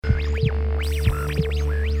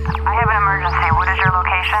I have an emergency. What is your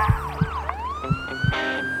location?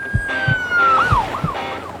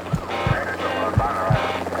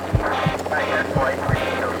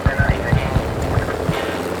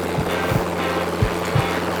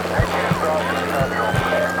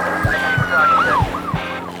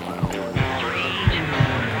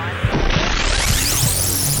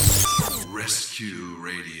 Rescue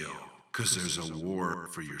Radio, because there's a war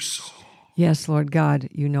for your soul. Yes, Lord God,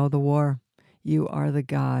 you know the war. You are the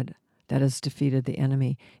God that has defeated the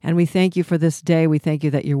enemy. And we thank you for this day. We thank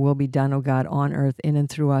you that your will be done, O God, on earth, in and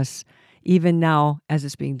through us, even now as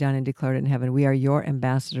it's being done and declared in heaven. We are your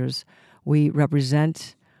ambassadors. We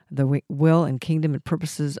represent the will and kingdom and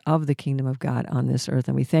purposes of the kingdom of God on this earth.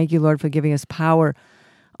 And we thank you, Lord, for giving us power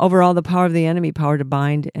over all the power of the enemy, power to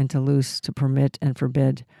bind and to loose, to permit and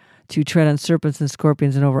forbid, to tread on serpents and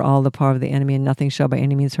scorpions and over all the power of the enemy, and nothing shall by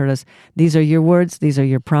any means hurt us. These are your words. These are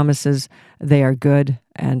your promises. They are good,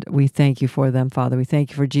 and we thank you for them, Father. We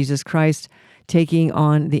thank you for Jesus Christ taking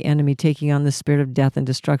on the enemy, taking on the spirit of death and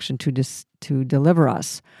destruction to deliver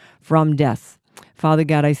us from death. Father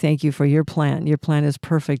God, I thank you for your plan. Your plan is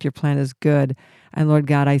perfect. Your plan is good. And Lord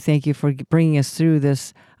God, I thank you for bringing us through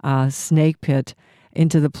this snake pit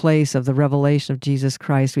into the place of the revelation of Jesus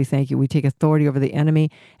Christ. We thank you. We take authority over the enemy,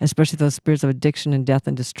 especially those spirits of addiction and death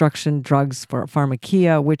and destruction, drugs, for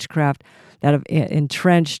pharmakia, witchcraft, that have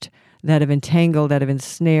entrenched, that have entangled, that have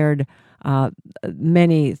ensnared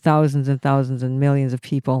many thousands and thousands and millions of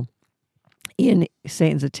people in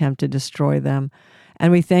Satan's attempt to destroy them.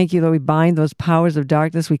 And we thank you that we bind those powers of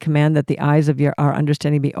darkness. We command that the eyes of our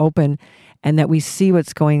understanding be open and that we see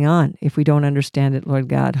what's going on. If we don't understand it, Lord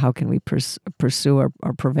God, how can we pursue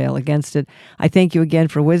or prevail against it? I thank you again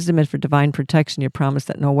for wisdom and for divine protection. Your promise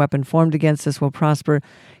that no weapon formed against us will prosper.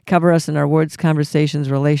 Cover us in our words, conversations,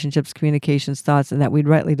 relationships, communications, thoughts, and that we'd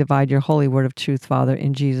rightly divide your holy word of truth, Father,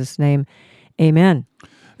 in Jesus' name. Amen.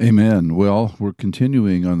 Amen. Well, we're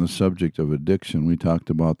continuing on the subject of addiction. We talked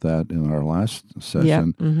about that in our last session.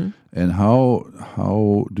 Yep. Mm-hmm. And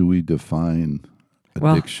how do we define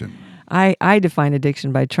addiction? Well, I define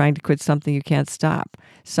addiction by trying to quit something you can't stop.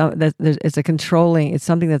 It's something that's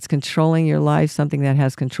controlling your life, something that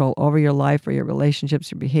has control over your life or your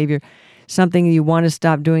relationships, your behavior, something you want to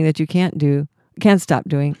stop doing that you can't stop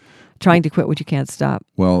doing, trying to quit what you can't stop.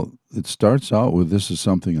 Well, it starts out with, this is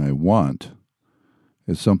something I want.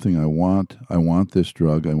 It's something I want. I want this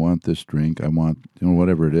drug. I want this drink. I want,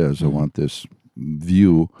 whatever it is. Mm-hmm. I want this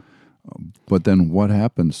view. But then what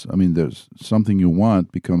happens? I mean, there's something you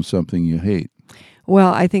want becomes something you hate.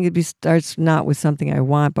 Well, I think it starts not with something I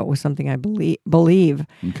want, but with something I believe.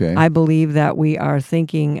 Okay. I believe that we are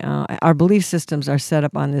thinking, our belief systems are set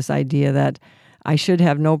up on this idea that I should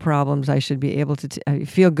have no problems. I should be able to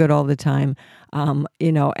feel good all the time,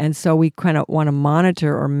 and so we kind of want to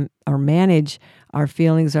monitor or manage our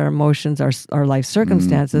feelings, our emotions, our life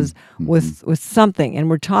circumstances with something. And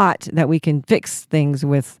we're taught that we can fix things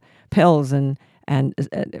with pills and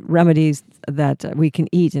remedies that we can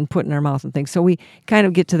eat and put in our mouth and things. So we kind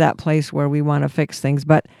of get to that place where we want to fix things.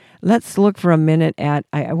 But let's look for a minute at,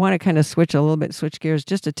 I want to kind of switch gears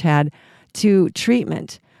just a tad to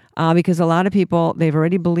treatment. Because a lot of people, they've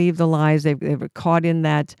already believed the lies. They've caught in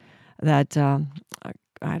that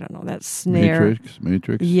I don't know, that snare.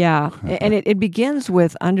 Matrix. Yeah, and it begins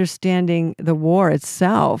with understanding the war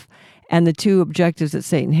itself and the two objectives that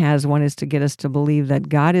Satan has. One is to get us to believe that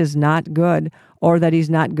God is not good or that he's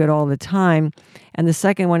not good all the time. And the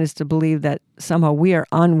second one is to believe that somehow we are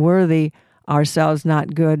unworthy ourselves,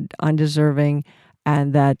 not good, undeserving,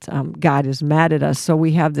 and that God is mad at us. So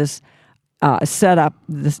we have this setup.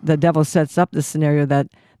 The devil sets up the scenario that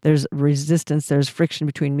there's resistance, there's friction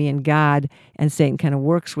between me and God, and Satan kind of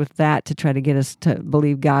works with that to try to get us to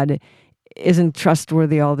believe God isn't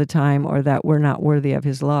trustworthy all the time or that we're not worthy of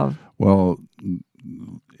his love. Well,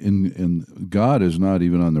 in God is not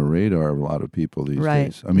even on the radar of a lot of people these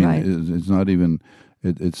days. I mean, it's not even,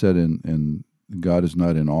 it said in God is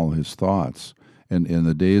not in all his thoughts. And in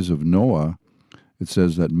the days of Noah, it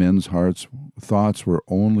says that men's thoughts were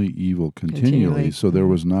only evil continually. So there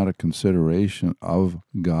was not a consideration of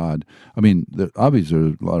God. I mean, obviously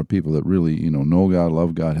there's a lot of people that really, know God,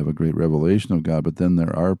 love God, have a great revelation of God. But then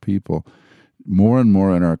there are people more and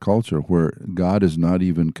more in our culture where God is not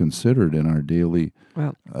even considered in our daily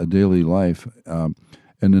life.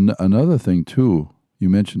 And another thing too, you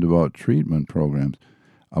mentioned about treatment programs,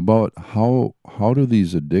 about how do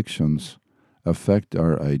these addictions affect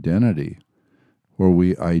our identity? Where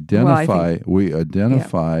we identify,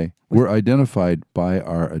 we're identified by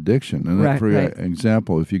our addiction. And for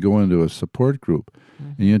example, if you go into a support group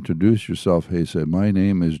and you introduce yourself, hey, say, my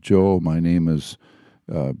name is Joe, my name is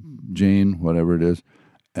Jane, whatever it is,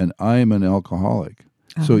 and I'm an alcoholic.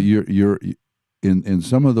 So you're in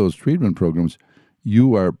some of those treatment programs,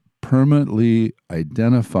 you are permanently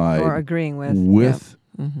identified or agreeing with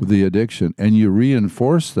the addiction, and you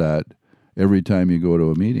reinforce that every time you go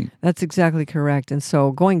to a meeting. That's exactly correct. And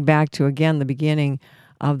so going back to, again, the beginning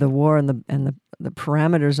of the war and the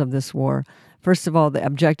parameters of this war, first of all, the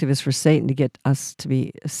objective is for Satan to get us to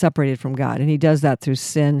be separated from God. And he does that through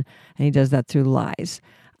sin, and he does that through lies.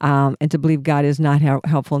 And to believe God is not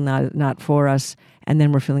helpful, not for us, and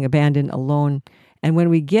then we're feeling abandoned, alone. And when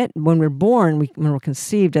we're born, when we're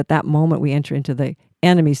conceived, at that moment we enter into the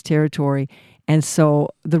enemy's territory. And so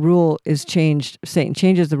the rule is changed. Satan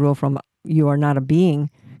changes the rule from you are not a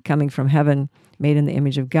being coming from heaven, made in the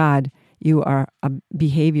image of God. You are a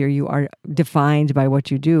behavior. You are defined by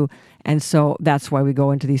what you do. And so that's why we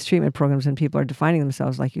go into these treatment programs, and people are defining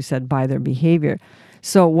themselves, like you said, by their behavior.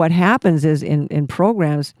 So what happens is in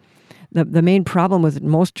programs, the main problem with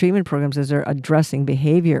most treatment programs is they're addressing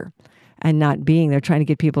behavior and not being. They're trying to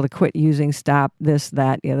get people to quit using, stop this,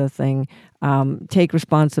 that, the other thing, take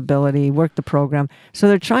responsibility, work the program. So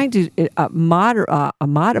they're trying to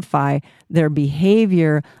modify their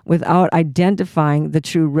behavior without identifying the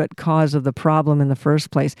true root cause of the problem in the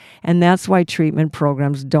first place. And that's why treatment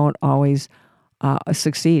programs don't always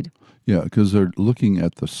succeed. Yeah, because they're looking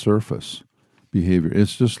at the surface behavior.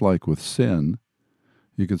 It's just like with sin.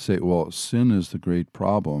 You could say, well, sin is the great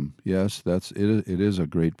problem. Yes, it is a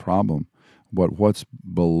great problem. But what's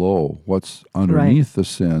below, what's underneath the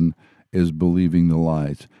sin is believing the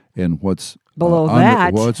lies. And what's below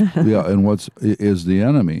that is the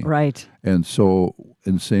enemy. Right. And so,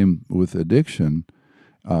 and same with addiction,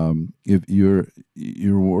 if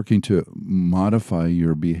you're working to modify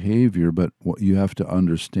your behavior, but you have to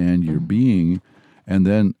understand your being, and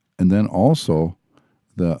then also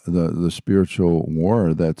the spiritual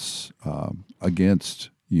war that's against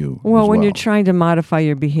you. Well, when you're trying to modify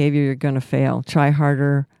your behavior, you're going to fail. Try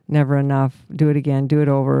harder, never enough. Do it again, do it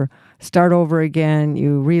over. Start over again.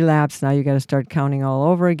 You relapse. Now you got to start counting all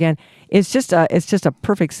over again. It's just a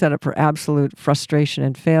perfect setup for absolute frustration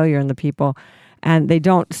and failure in the people, and they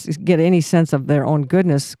don't get any sense of their own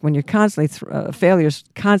goodness when you're constantly failures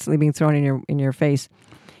constantly being thrown in your face.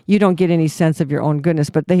 You don't get any sense of your own goodness,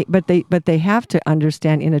 but they have to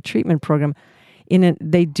understand in a treatment program,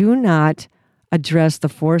 they do not address the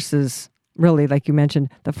forces, really, like you mentioned,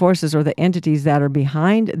 the forces or the entities that are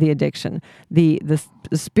behind the addiction, the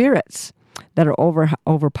spirits that are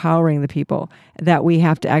overpowering the people that we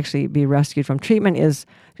have to actually be rescued from. Treatment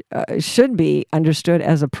should be understood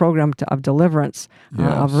as a program of deliverance,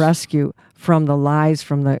 of rescue from the lies,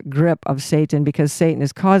 from the grip of Satan, because Satan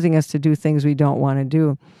is causing us to do things we don't want to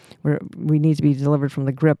do. We need to be delivered from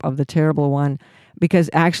the grip of the terrible one, because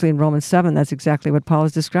actually in Romans 7, that's exactly what Paul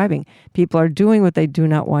is describing. People are doing what they do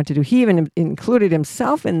not want to do. He even included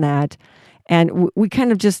himself in that. And we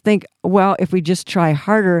kind of just think, well, if we just try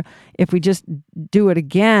harder, if we just do it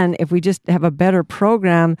again, if we just have a better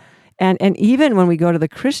program, and even when we go to the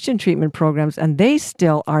Christian treatment programs, and they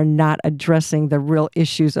still are not addressing the real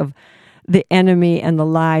issues of the enemy and the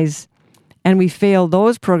lies, and we fail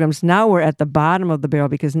those programs, now we're at the bottom of the barrel,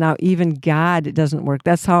 because now even God doesn't work.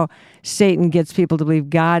 That's how Satan gets people to believe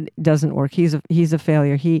God doesn't work. He's a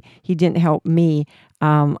failure. He didn't help me.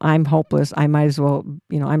 I'm hopeless. I might as well,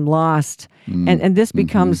 I'm lost. And this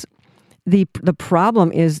becomes the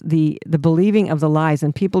problem is the believing of the lies,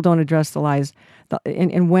 and people don't address the lies.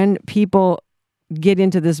 And when people get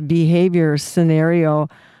into this behavior scenario,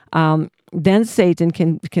 then Satan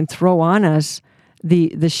can throw on us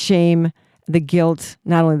the shame, the guilt,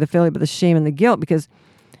 not only the failure, but the shame and the guilt, because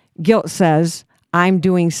guilt says, I'm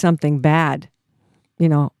doing something bad.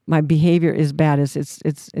 My behavior is bad.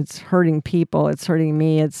 It's hurting people. It's hurting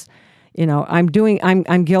me. I'm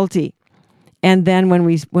guilty. And then when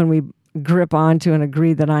we grip onto and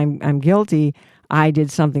agree that I'm guilty, I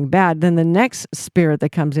did something bad, then the next spirit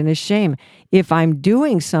that comes in is shame. If I'm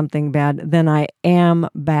doing something bad, then I am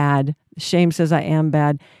bad. Shame says I am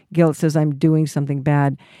bad. Guilt says I'm doing something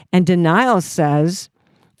bad. And denial says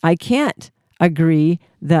I can't agree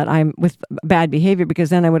that I'm with bad behavior, because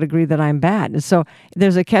then I would agree that I'm bad. And so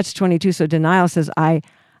there's a catch-22. So denial says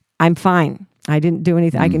I'm fine. I didn't do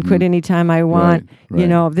anything. I can quit anytime I want.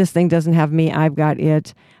 Right. If this thing doesn't have me, I've got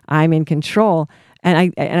it. I'm in control.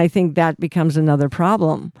 And I think that becomes another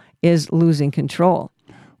problem, is losing control.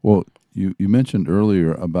 Well, you mentioned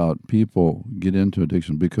earlier about people get into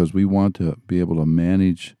addiction because we want to be able to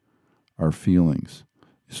manage our feelings.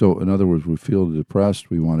 So, in other words, we feel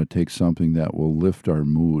depressed, we want to take something that will lift our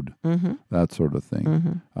mood, that sort of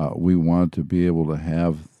thing. We want to be able to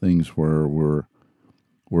have things where we're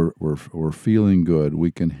we're feeling good. We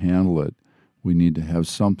can handle it. We need to have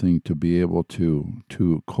something to be able to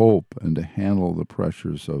cope and to handle the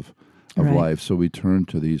pressures of Right. life. So we turn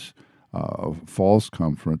to these false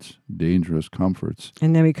comforts, dangerous comforts.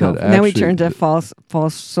 And then we turn to false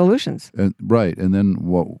solutions. And, right. And then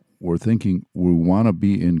what we're thinking, we want to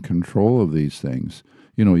be in control of these things.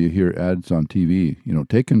 You know, you hear ads on TV, you know,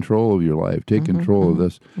 take control of your life, take control of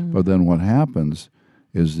this. But then what happens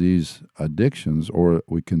is these addictions, or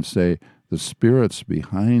we can say the spirits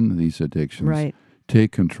behind these addictions, Right.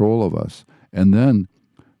 take control of us. And then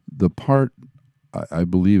the part I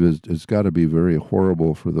believe is got to be very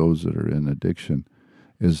horrible for those that are in addiction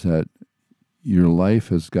is that your life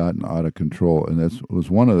has gotten out of control. And that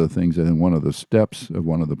was one of the things that in one of the steps of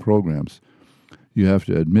one of the programs, you have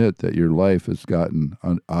to admit that your life has gotten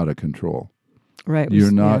out of control. Right.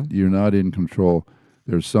 You're not in control.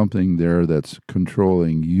 There's something there that's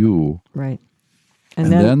controlling you. Right.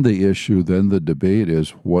 And then the debate is,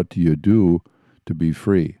 what do you do to be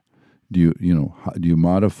free? Do you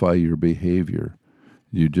modify your behavior?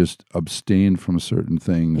 You just abstain from certain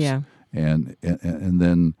things, Yeah. and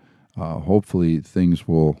then hopefully things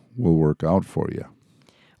will work out for you.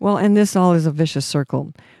 Well, and this all is a vicious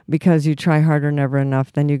circle because you try harder, never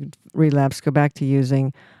enough. Then you relapse, go back to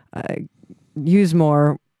using, use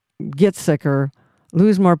more, get sicker,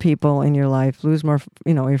 lose more people in your life, lose more,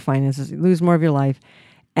 your finances, lose more of your life,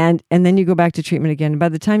 and then you go back to treatment again. By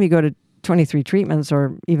the time you go to 23 treatments,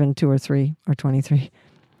 or even 2 or 3 or 23,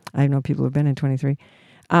 I know people who've been in 23.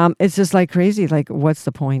 It's just like crazy. Like, what's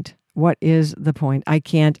the point? What is the point?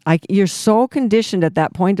 You're so conditioned at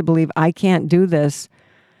that point to believe I can't do this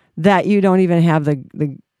that you don't even have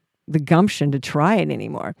the gumption to try it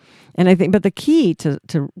anymore. And I think, but the key to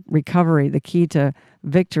recovery, the key to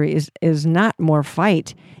victory is not more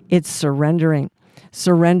fight. It's surrendering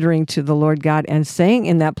to the Lord God and saying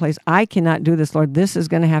in that place, I cannot do this, Lord. This is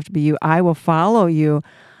going to have to be you. I will follow you.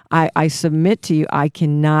 I submit to you. I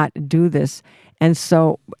cannot do this. And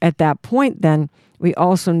so at that point, then we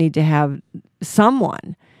also need to have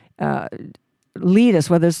someone lead us,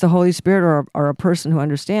 whether it's the Holy Spirit or a person who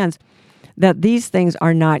understands that these things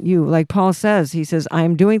are not you. Like Paul says, he says, I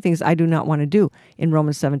am doing things I do not want to do in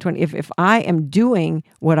Romans 7:20. If I am doing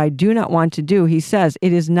what I do not want to do, he says,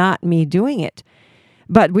 it is not me doing it.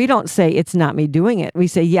 But we don't say it's not me doing it. We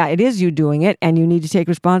say, yeah, it is you doing it, and you need to take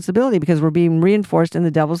responsibility because we're being reinforced in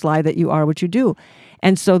the devil's lie that you are what you do.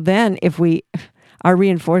 And so then if we are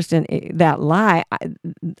reinforced in that lie,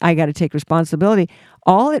 I got to take responsibility.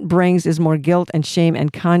 All it brings is more guilt and shame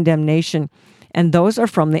and condemnation. And those are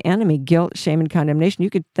from the enemy, guilt, shame, and condemnation. You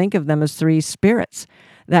could think of them as 3 spirits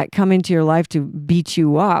that come into your life to beat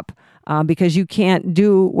you up because you can't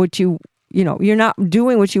do what you're not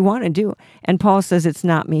doing what you want to do. And Paul says, it's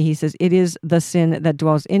not me. He says, it is the sin that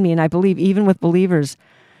dwells in me. And I believe even with believers,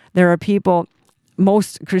 there are people,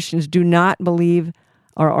 most Christians do not believe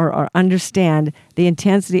or understand the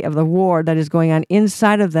intensity of the war that is going on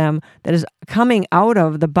inside of them, that is coming out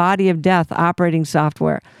of the body of death operating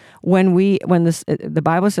software. When the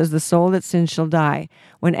Bible says the soul that sins shall die.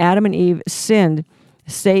 When Adam and Eve sinned,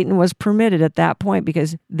 Satan was permitted at that point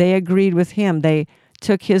because they agreed with him. They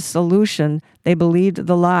took his solution. They believed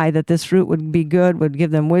the lie that this fruit would be good, would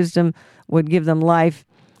give them wisdom, would give them life,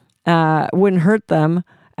 wouldn't hurt them.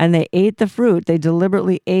 And they ate the fruit. They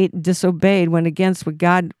deliberately disobeyed, went against what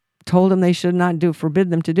God told them they should not do, forbid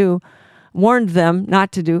them to do, warned them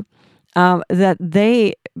not to do, that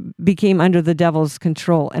they became under the devil's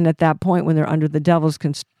control. And at that point, when they're under the devil's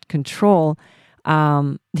control,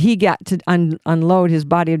 he got to unload his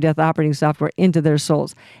body of death operating software into their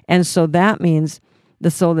souls. And so that means the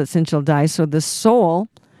soul that sins shall die. So the soul,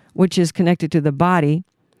 which is connected to the body,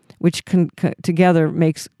 which together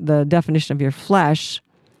makes the definition of your flesh,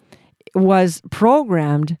 was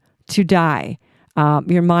programmed to die.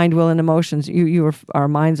 Your mind, will, and emotions. Our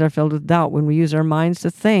minds are filled with doubt. When we use our minds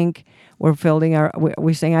to think, we're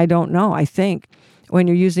saying, I don't know, I think. When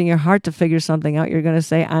you're using your heart to figure something out, you're going to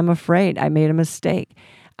say, I'm afraid, I made a mistake.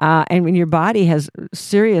 And when your body has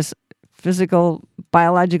serious physical,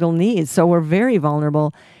 biological needs, so we're very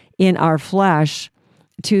vulnerable in our flesh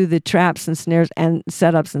to the traps and snares and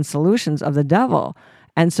setups and solutions of the devil.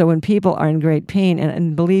 And so when people are in great pain,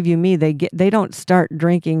 and believe you me, they don't start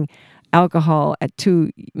drinking alcohol at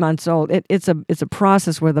 2 months old. It's a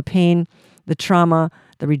process where the pain, the trauma,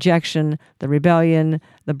 the rejection, the rebellion,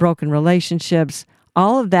 the broken relationships,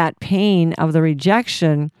 all of that pain of the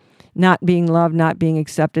rejection, not being loved, not being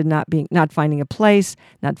accepted, not finding a place,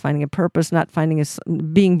 not finding a purpose, not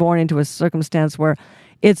being born into a circumstance where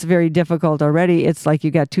it's very difficult already. It's like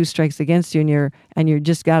you got 2 strikes against you and you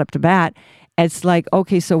just got up to bat. it's like,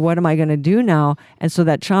 okay, so what am I going to do now? And so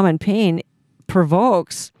that trauma and pain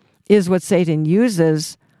provokes is what Satan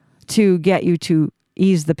uses to get you to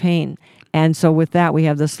ease the pain. And so with that, we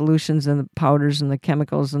have the solutions and the powders and the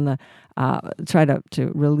chemicals and the try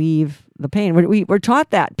to relieve the pain. We're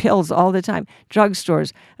taught that, pills all the time,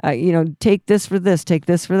 drugstores, take this for this, take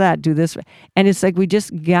this for that, do this. And it's like we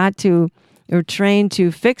just we're trained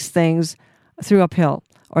to fix things through a pill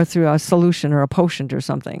or through a solution or a potion or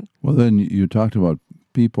something. Well, then you talked about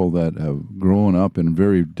people that have grown up in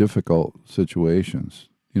very difficult situations,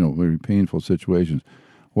 very painful situations.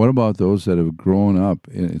 What about those that have grown up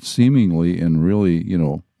seemingly in really,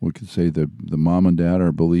 we could say that the mom and dad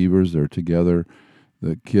are believers, they're together,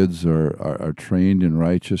 the kids are trained in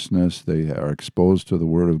righteousness, they are exposed to the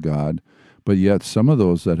Word of God, but yet some of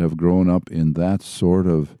those that have grown up in that sort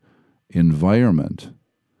of environment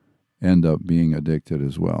end up being addicted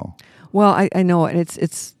as well. Well, I know, and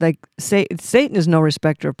it's like Satan is no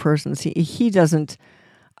respecter of persons. He doesn't.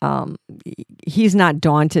 He's not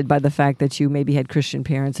daunted by the fact that you maybe had Christian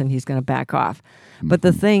parents and he's going to back off. Mm-hmm. But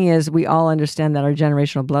the thing is, we all understand that our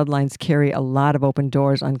generational bloodlines carry a lot of open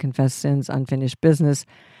doors, unconfessed sins, unfinished business,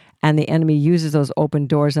 and the enemy uses those open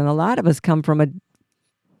doors. And a lot of us come from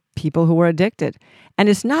people who were addicted, and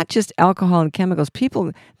it's not just alcohol and chemicals.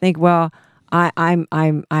 People think, well, I'm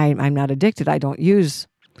not addicted. I don't use.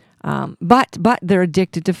 But they're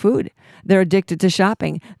addicted to food. They're addicted to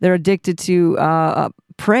shopping. They're addicted to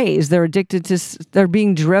praise. They're addicted to. They're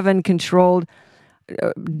being driven, controlled,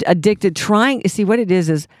 addicted. Trying. See, what it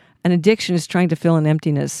is an addiction is trying to fill an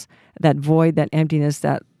emptiness, that void, that emptiness,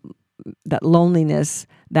 that loneliness,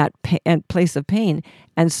 that place of pain.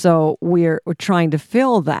 And so we're trying to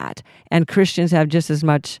fill that. And Christians have just as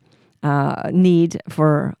much need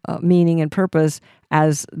for meaning and purpose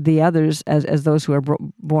as the others, as those who are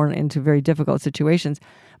born into very difficult situations.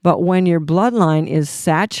 But when your bloodline is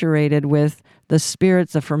saturated with the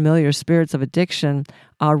familiar spirits of addiction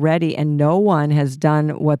already, and no one has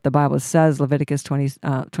done what the Bible says, Leviticus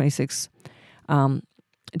 26,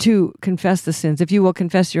 to confess the sins. If you will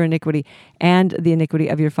confess your iniquity and the iniquity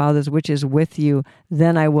of your fathers, which is with you,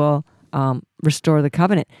 then I will restore the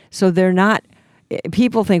covenant. So they're not.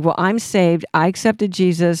 People think, well, I'm saved. I accepted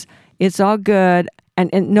Jesus. It's all good.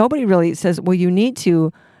 And nobody really says, well, you need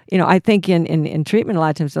to, I think in treatment, a lot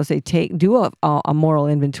of times they'll say, do a moral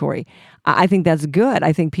inventory. I think that's good.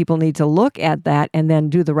 I think people need to look at that and then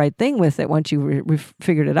do the right thing with it. Once you've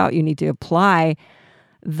figured it out, you need to apply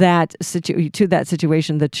to that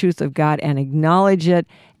situation the truth of God and acknowledge it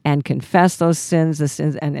and confess those sins,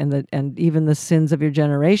 and even the sins of your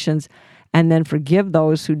generations, and then forgive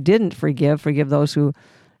those who didn't forgive those who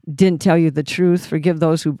didn't tell you the truth, forgive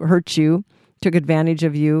those who hurt you, took advantage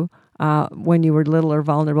of you when you were little or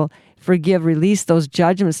vulnerable. Release those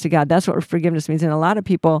judgments to God. That's what forgiveness means. And a lot of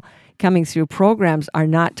people coming through programs are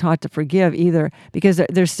not taught to forgive either, because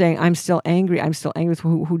they're saying, I'm still angry with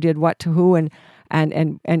who did what to who, and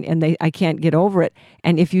I can't get over it.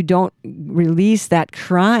 And if you don't release that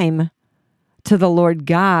crime to the Lord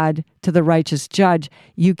God, to the righteous judge,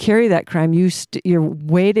 you carry that crime. You're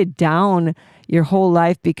weighted down. Your whole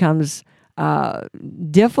life becomes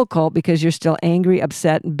difficult because you're still angry,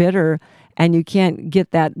 upset, and bitter, and you can't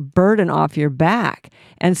get that burden off your back.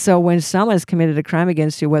 And so when someone has committed a crime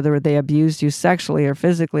against you, whether they abused you sexually or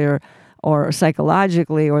physically or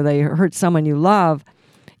psychologically, or they hurt someone you love,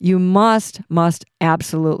 you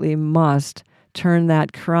absolutely must turn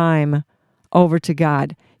that crime over to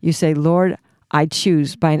God. You say, Lord, I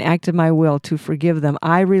choose by an act of my will to forgive them.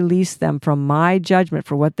 I release them from my judgment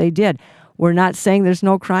for what they did. We're not saying there's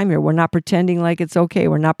no crime here. We're not pretending like it's okay.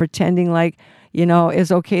 We're not pretending like,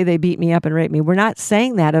 it's okay they beat me up and rape me. We're not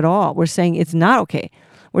saying that at all. We're saying it's not okay.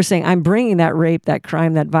 We're saying I'm bringing that rape, that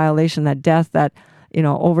crime, that violation, that death, that,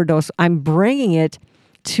 overdose. I'm bringing it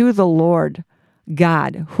to the Lord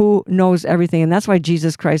God, who knows everything. And that's why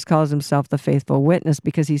Jesus Christ calls himself the faithful witness,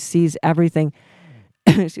 because he sees everything.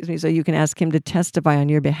 Excuse me. So you can ask him to testify on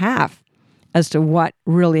your behalf as to what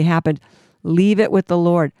really happened. Leave it with the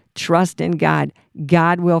Lord. Trust in God.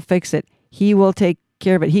 God will fix it. He will take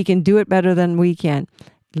care of it. He can do it better than we can.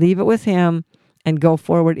 Leave it with him and go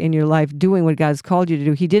forward in your life doing what God's called you to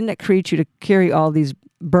do. He didn't create you to carry all these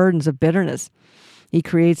burdens of bitterness. He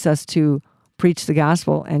creates us to preach the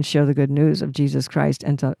gospel and share the good news of Jesus Christ,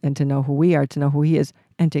 and to know who we are, to know who he is,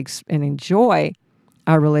 and to enjoy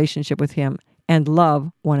our relationship with him and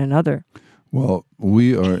love one another. Well,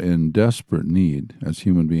 we are in desperate need as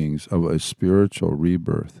human beings of a spiritual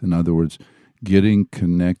rebirth. In other words, getting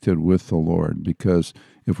connected with the Lord, because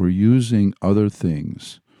if we're using other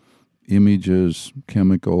things, images,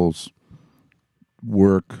 chemicals,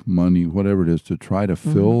 work, money, whatever it is, to try to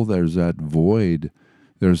fill. There's that void.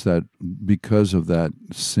 There's that, because of that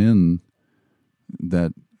sin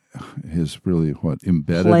that is really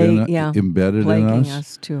embedded in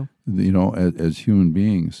us too. As human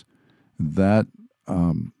beings, that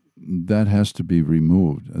has to be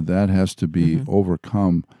removed. That has to be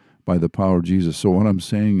overcome by the power of Jesus. So what I'm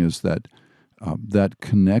saying is that that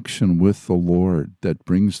connection with the Lord that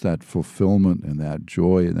brings that fulfillment and that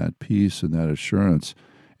joy and that peace and that assurance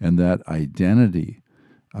and that identity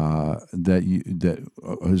that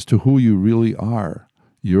as to who you really are.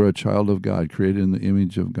 You're a child of God, created in the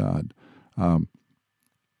image of God,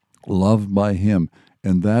 loved by Him,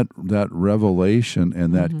 and that revelation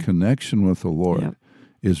and that connection with the Lord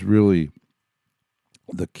is really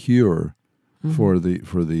the cure for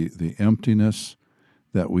the emptiness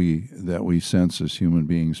that we sense as human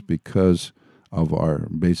beings because of our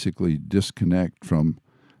basically disconnect from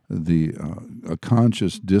a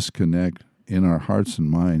conscious disconnect in our hearts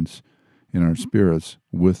and minds, in our spirits,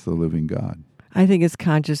 with the living God. I think it's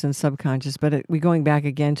conscious and subconscious, but we going back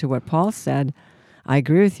again to what Paul said, I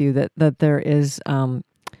agree with you that there is,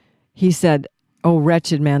 he said, "Oh,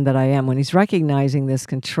 wretched man that I am," when he's recognizing this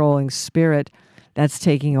controlling spirit that's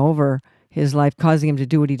taking over his life, causing him to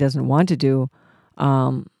do what he doesn't want to do.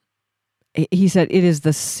 He said, "It is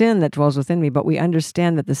the sin that dwells within me," but we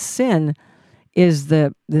understand that the sin is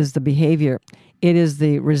the behavior. It is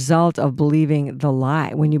the result of believing the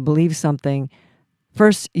lie. When you believe something,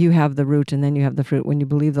 first you have the root and then you have the fruit. When you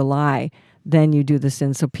believe the lie, then you do the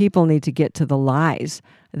sin. So people need to get to the lies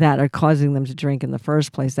that are causing them to drink in the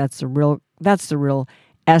first place. That's the real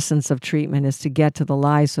essence of treatment, is to get to the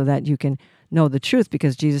lies so that you can know the truth,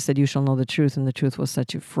 because Jesus said, "You shall know the truth, and the truth will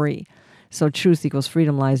set you free." So truth equals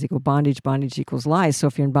freedom, lies equal bondage, bondage equals lies. So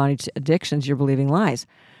if you're in bondage to addictions, you're believing lies.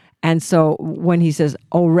 And so when he says,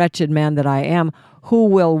 "Oh, wretched man that I am, who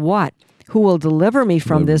will what? Who will deliver me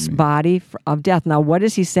from this body of death?" Now, what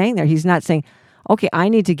is he saying there? He's not saying, okay, I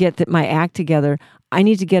need to get my act together. I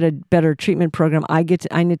need to get a better treatment program. I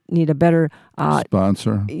need a better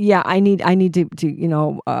sponsor. Yeah, I need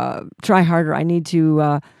to try harder. I need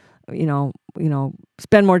to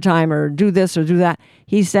spend more time or do this or do that.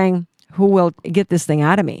 He's saying, who will get this thing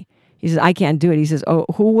out of me? He says, I can't do it. He says, "Oh,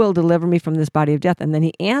 who will deliver me from this body of death?" And then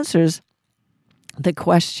he answers the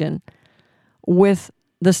question with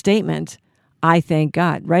the statement, "I thank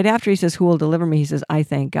God." Right after he says, "Who will deliver me?" he says, "I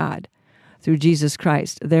thank God. Through Jesus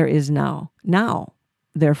Christ, there is now,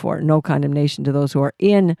 therefore, no condemnation to those who are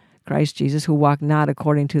in Christ Jesus, who walk not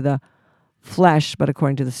according to the flesh, but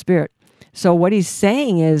according to the Spirit." So what he's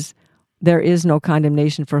saying is, there is no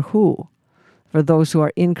condemnation for who? For those who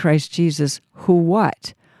are in Christ Jesus, who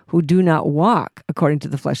what? Who do not walk according to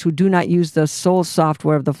the flesh, who do not use the soul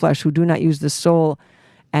software of the flesh, who do not use the soul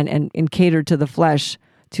and cater to the flesh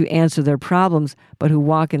to answer their problems, but who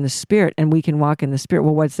walk in the Spirit. And we can walk in the Spirit.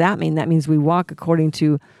 Well, what's that mean? That means we walk according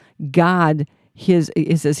to God.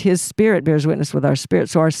 It says His Spirit bears witness with our spirit.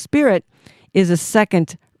 So our spirit is a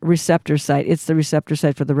second receptor site. It's the receptor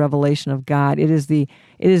site for the revelation of God. It is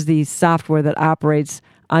the software that operates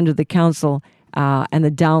under the counsel and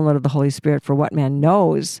the download of the Holy Spirit for what man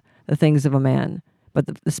knows the things of a man, but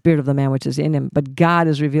the spirit of the man which is in him. But God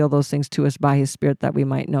has revealed those things to us by His Spirit that we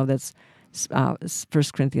might know. That's 1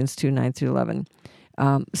 Corinthians 2, 9 through 11.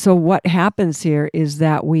 So what happens here is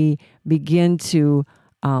that we begin to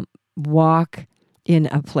walk in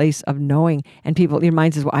a place of knowing. And your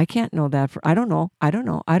mind says, well, I can't know that. I don't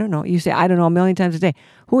know. You say, I don't know a million times a day.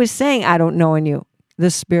 Who is saying I don't know in you?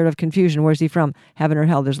 This spirit of confusion, where's he from? Heaven or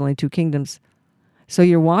hell? There's only two kingdoms. So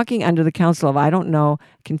you're walking under the counsel of I don't know,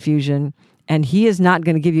 confusion, and he is not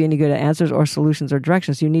going to give you any good answers or solutions or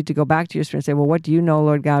directions. You need to go back to your spirit and say, well, what do you know,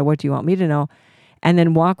 Lord God? What do you want me to know? And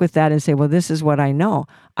then walk with that and say, well, this is what I know.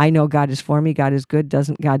 I know God is for me. God is good.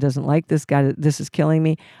 God doesn't like this. This is killing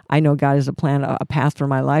me. I know God has a plan, a path for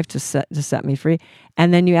my life to set me free.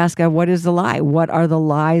 And then you ask God, what is the lie? What are the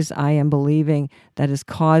lies I am believing that is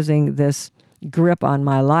causing this grip on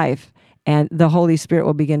my life? And the Holy Spirit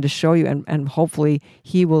will begin to show you, and hopefully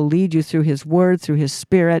He will lead you through His Word, through His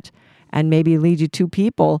Spirit, and maybe lead you to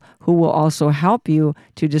people who will also help you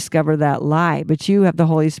to discover that lie. But you have the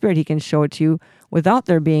Holy Spirit. He can show it to you without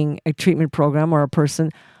there being a treatment program or a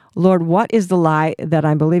person. Lord, what is the lie that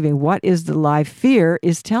I'm believing? What is the lie fear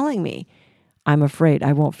is telling me? I'm afraid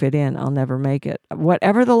I won't fit in. I'll never make it.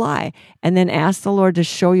 Whatever the lie. And then ask the Lord to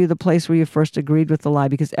show you the place where you first agreed with the lie,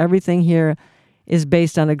 because everything here is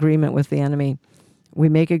based on agreement with the enemy. We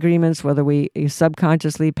make agreements, whether we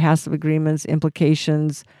subconsciously, passive agreements,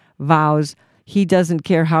 implications, vows. He doesn't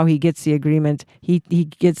care how he gets the agreement. He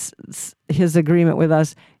gets his agreement with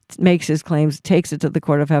us makes his claims, takes it to the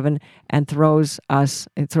court of heaven, and throws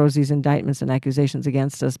these indictments and accusations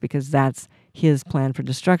against us, because that's his plan for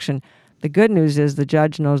destruction. The good news is the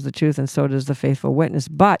judge knows the truth, and so does the faithful witness.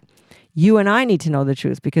 But you and I need to know the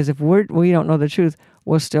truth, because if we don't know the truth,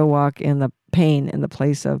 we'll still walk in the pain, in the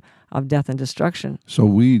place of death and destruction. So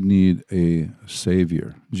we need a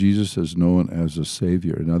Savior. Jesus is known as a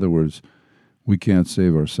Savior. In other words, we can't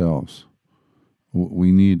save ourselves.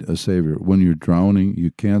 We need a Savior. When you're drowning,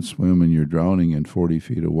 you can't swim and you're drowning in 40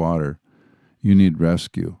 feet of water. You need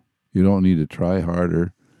rescue. You don't need to try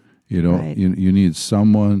harder. You don't. Right. You need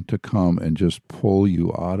someone to come and just pull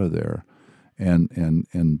you out of there.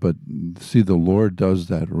 But see, the Lord does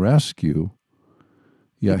that rescue.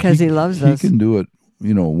 Yeah, because he loves us. He can do it,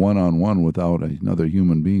 one-on-one without another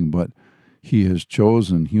human being. But he has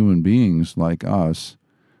chosen human beings like us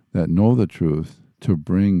that know the truth to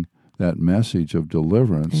bring that message of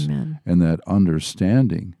deliverance. Amen. And that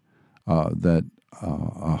understanding how that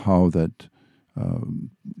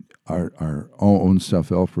our own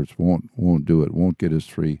self-efforts won't do it, won't get us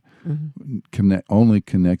free. Mm-hmm. Only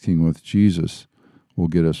connecting with Jesus will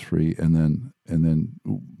get us free, and then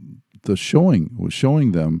the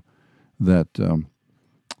showing them that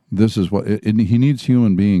this is what he needs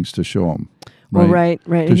human beings to show them. Right?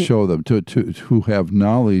 Well, right. To show them to who have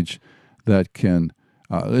knowledge that can.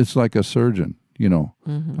 It's like a surgeon,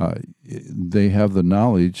 Mm-hmm. They have the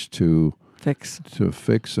knowledge to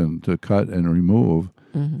fix and to cut and remove.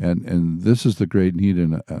 Mm-hmm. And this is the great need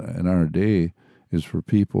in our day, is for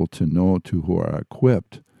people to know, who are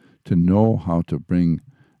equipped to know how to bring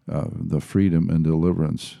the freedom and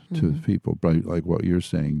deliverance to people, like what you're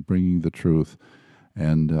saying, bringing the truth,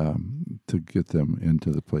 and to get them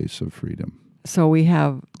into the place of freedom. So we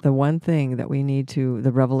have the one thing that we need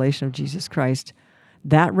the revelation of Jesus Christ.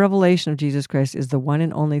 That revelation of Jesus Christ is the one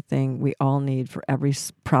and only thing we all need for every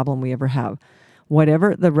problem we ever have.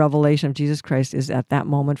 Whatever the revelation of Jesus Christ is at that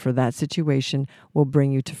moment for that situation will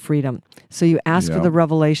bring you to freedom. So you ask for the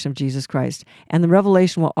revelation of Jesus Christ, and the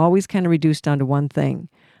revelation will always kind of reduce down to one thing: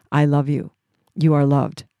 I love you. You are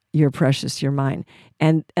loved. You're precious. You're mine.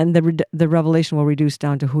 And the revelation will reduce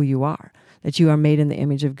down to who you are, that you are made in the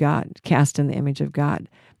image of God, cast in the image of God,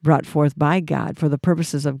 brought forth by God for the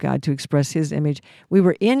purposes of God to express his image. We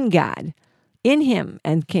were in God, in him,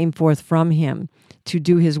 and came forth from him to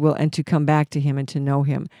do his will and to come back to him and to know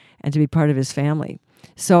him and to be part of his family.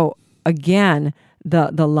 So again,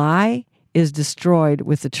 the lie is destroyed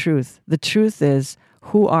with the truth. The truth is,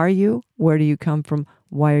 who are you? Where do you come from?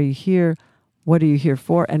 Why are you here? What are you here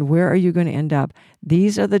for? And where are you going to end up?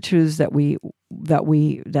 These are the truths that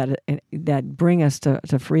bring us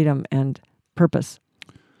to freedom and purpose.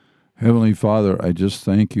 Heavenly Father, I just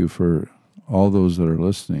thank you for all those that are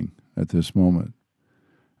listening at this moment.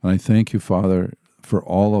 And I thank you, Father, for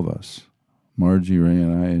all of us, Margie, Ray,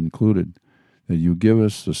 and I included, that you give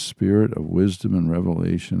us the spirit of wisdom and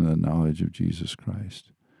revelation and the knowledge of Jesus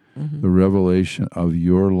Christ. Mm-hmm. The revelation of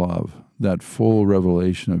your love, that full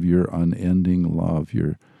revelation of your unending love,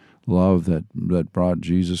 your love that brought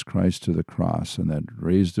Jesus Christ to the cross and that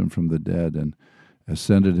raised him from the dead and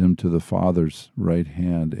ascended him to the Father's right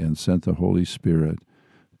hand and sent the Holy Spirit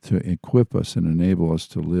to equip us and enable us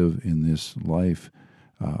to live in this life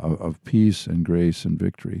of peace and grace and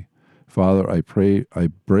victory. Father, I pray, I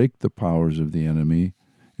break the powers of the enemy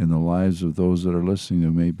in the lives of those that are listening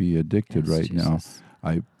who may be addicted right now.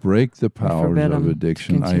 I break the powers of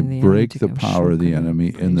addiction. I break the power of the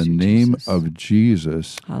enemy in the name of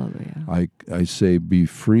Jesus. Hallelujah. I say, be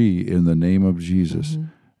free in the name of Jesus.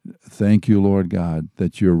 Mm-hmm. Thank you, Lord God,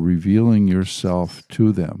 that you're revealing yourself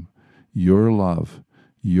to them, your love,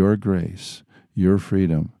 your grace, your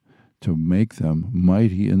freedom, to make them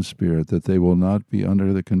mighty in spirit, that they will not be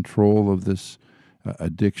under the control of this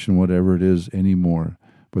addiction, whatever it is, anymore,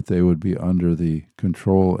 but they would be under the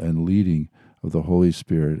control and leading of the Holy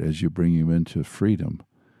Spirit as you bring them into freedom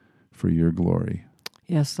for your glory.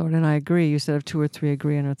 Yes, Lord, and I agree. You said if 2 or 3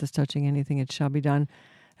 agree on earth is touching anything, it shall be done.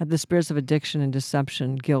 That the spirits of addiction and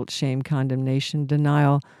deception, guilt, shame, condemnation,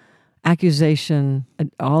 denial, accusation,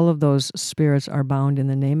 all of those spirits are bound in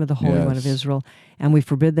the name of the Holy One of Israel, and we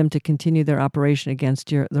forbid them to continue their operation against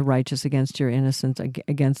the righteous, against your innocents,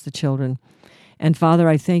 against the children. And Father,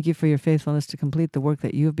 I thank you for your faithfulness to complete the work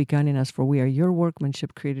that you have begun in us, for we are your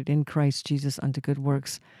workmanship created in Christ Jesus unto good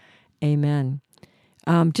works. Amen.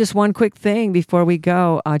 Just one quick thing before we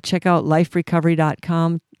go. Check out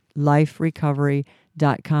liferecovery.com,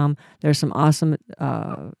 liferecovery.com. There's some awesome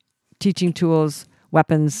teaching tools,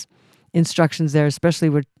 weapons, instructions there, especially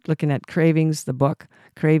we're looking at Cravings, the book,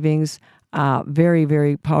 Cravings. Very,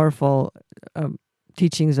 very powerful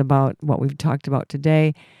teachings about what we've talked about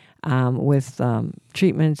today. with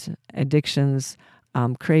treatment, addictions,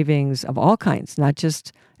 cravings of all kinds, not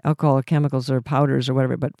just alcohol or chemicals or powders or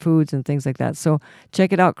whatever, but foods and things like that. So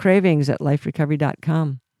check it out, Cravings at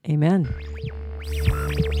liferecovery.com. Amen.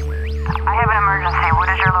 I have an emergency. What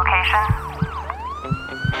is your location?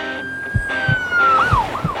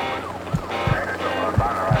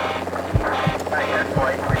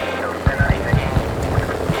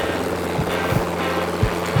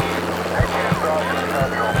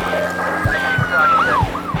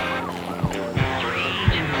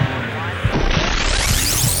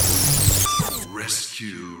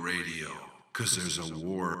 Rescue Radio, because there's a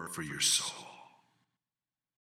war for your soul.